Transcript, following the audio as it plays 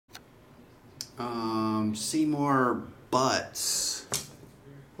Seymour Butts.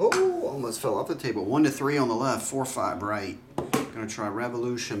 Oh, almost fell off the table. 1 to 3 on the left, 4, 5 right. Gonna try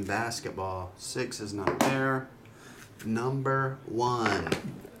Revolution Basketball. 6 is not there. Number 1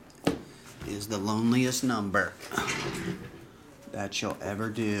 is the loneliest number that you'll ever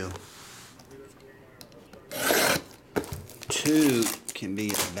do. 2 can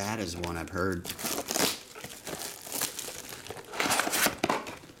be as bad as 1, I've heard.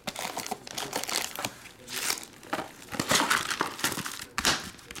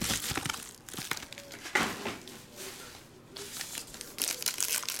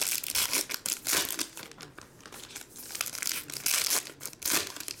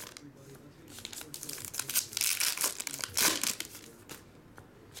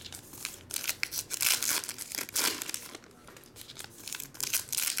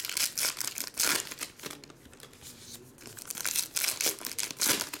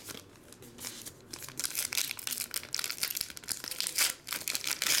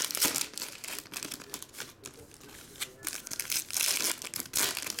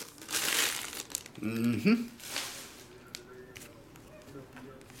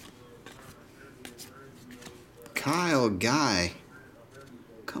 Kyle Guy.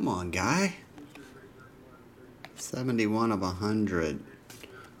 Come on, Guy. 71 of 100.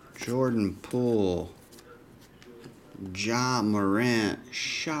 Jordan Poole. Ja Morant.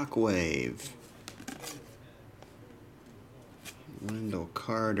 Shockwave. Wendell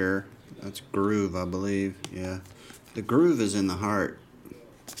Carter. That's Groove, I believe. Yeah. The Groove is in the heart.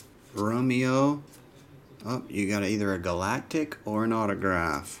 Romeo. Oh, you got either a Galactic or an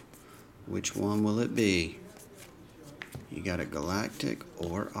autograph. Which one will it be? You got a Galactic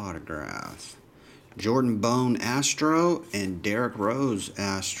or autograph. Jordan Bone Astro and Derrick Rose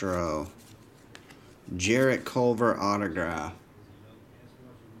Astro. Jarrett Culver autograph.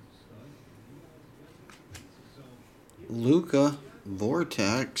 Luka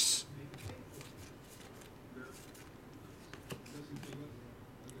Vortex.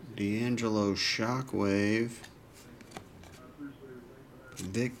 D'Angelo Shockwave.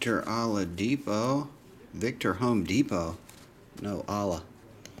 Victor Oladipo. Victor Home Depot. No, Allah.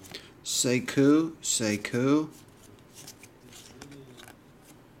 Sekou.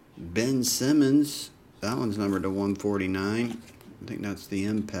 Ben Simmons. That one's numbered to 149. I think that's the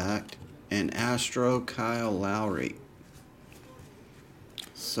Impact. And Astro Kyle Lowry.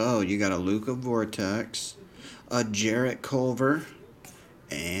 So you got a Luka Vortex, a Jarrett Culver,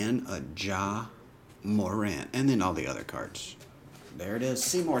 and a Ja Morant. And then all the other cards. There it is.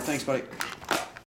 Seymour, thanks, buddy.